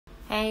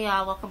Hey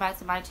y'all, welcome back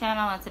to my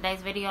channel. In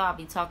today's video I'll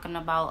be talking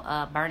about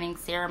a burning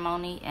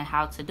ceremony and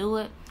how to do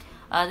it.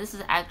 This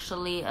is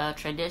actually a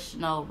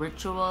traditional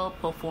ritual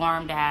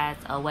performed as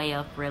a way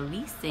of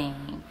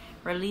releasing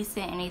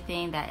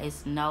anything that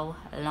is no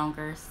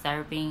longer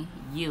serving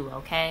you.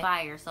 Okay,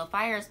 fire. So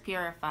fire is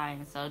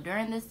purifying. So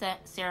during this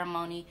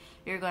ceremony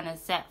you're going to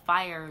set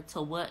fire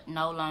to what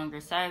no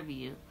longer serves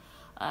you.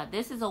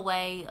 This is a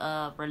way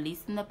of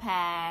releasing the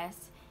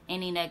past,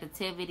 any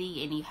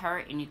negativity, any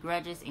hurt, any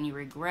grudges, any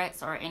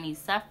regrets, or any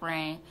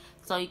suffering,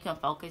 so you can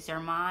focus your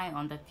mind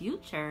on the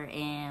future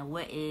and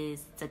what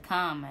is to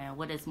come and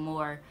what is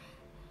more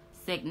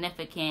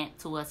significant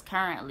to us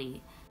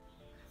currently.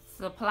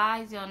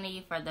 Supplies you'll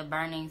need for the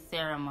burning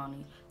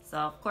ceremony. So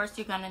of course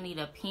you're going to need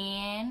a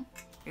pen,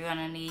 you're going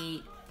to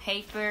need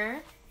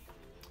paper,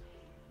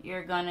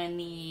 you're going to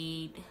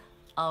need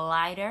a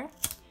lighter.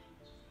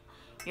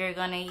 You're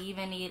going to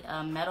even need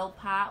a metal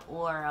pot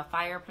or a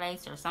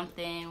fireplace or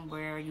something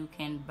where you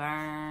can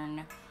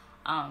burn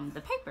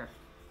the paper.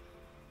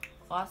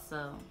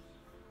 Also,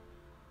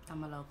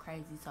 I'm a little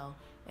crazy, so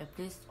if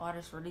this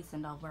artist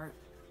releasing don't work,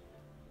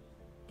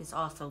 it's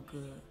also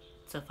good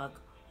to fuck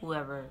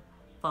whoever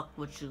fuck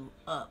with you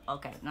up.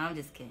 Okay, no, I'm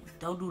just kidding.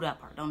 Don't do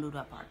that part. Don't do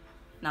that part.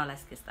 Now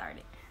let's get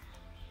started.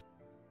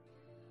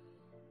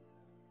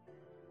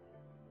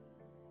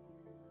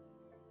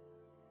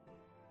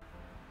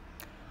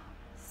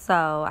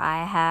 So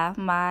I have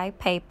my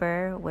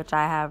paper, which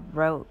I have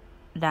wrote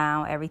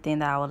down everything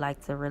that I would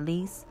like to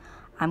release.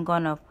 I'm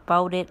going to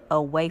fold it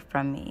away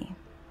from me.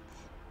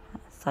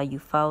 So you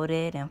fold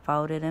it and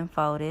fold it and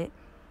fold it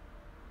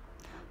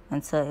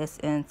until it's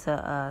into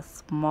a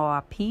small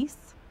piece.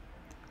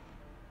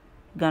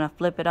 You're going to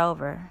flip it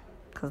over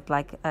because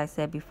like I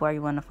said before,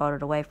 you want to fold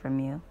it away from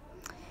you.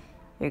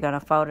 You're going to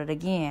fold it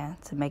again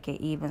to make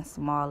it even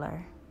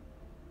smaller.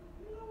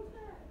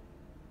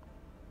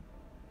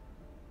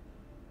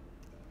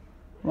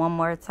 One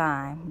more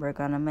time, we're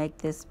going to make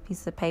this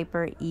piece of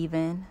paper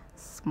even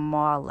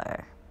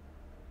smaller.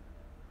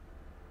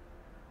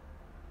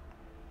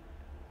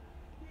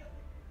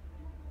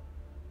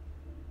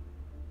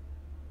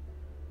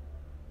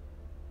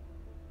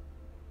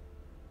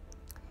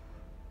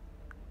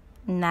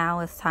 Now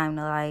it's time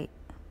to light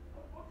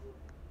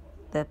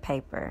the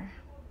paper.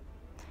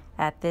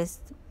 At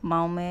this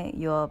moment,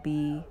 you'll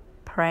be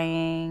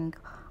praying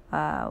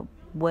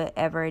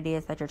whatever it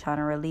is that you're trying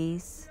to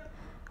release.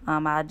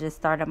 I just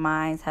started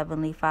mine.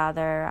 Heavenly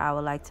Father, I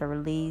would like to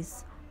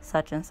release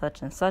such and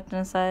such and such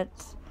and such.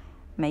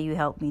 May you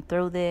help me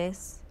through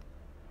this.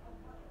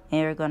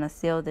 And you're going to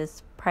seal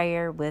this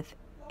prayer with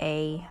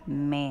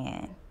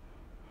amen.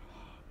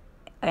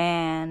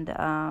 And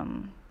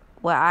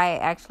what I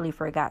actually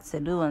forgot to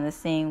do in the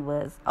scene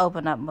was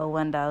open up my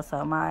window.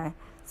 So my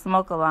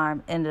smoke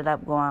alarm ended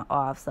up going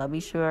off. So be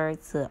sure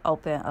to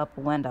open up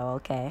a window,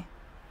 okay?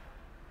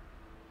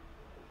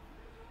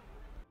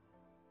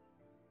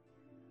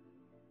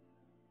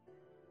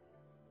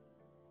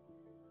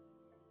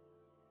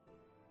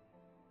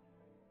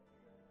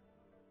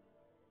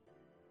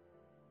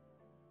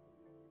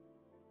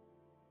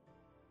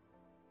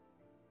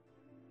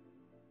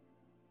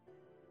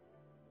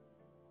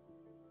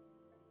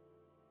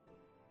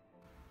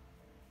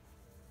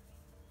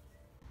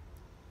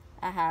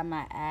 I have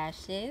my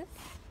ashes.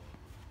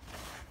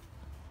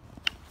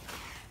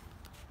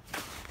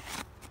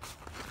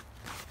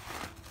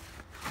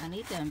 I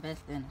need to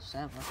invest in a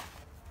shovel.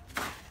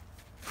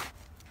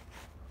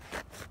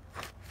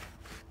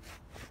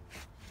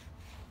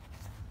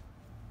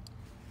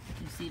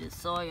 You see the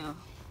soil?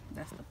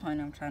 That's the point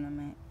I'm trying to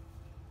make.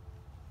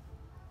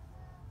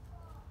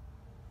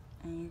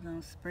 And you're going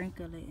to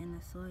sprinkle it in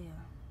the soil.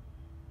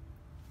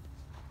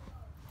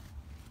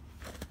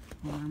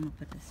 Well, I'm going to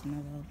put the snow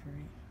over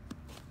it.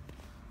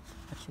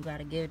 But you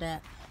gotta give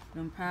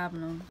them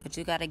problems. But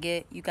you gotta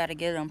get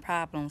them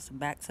problems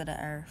back to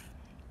the earth.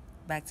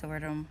 Back to where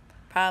them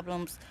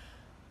problems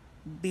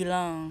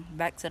belong.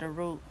 Back to the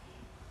root.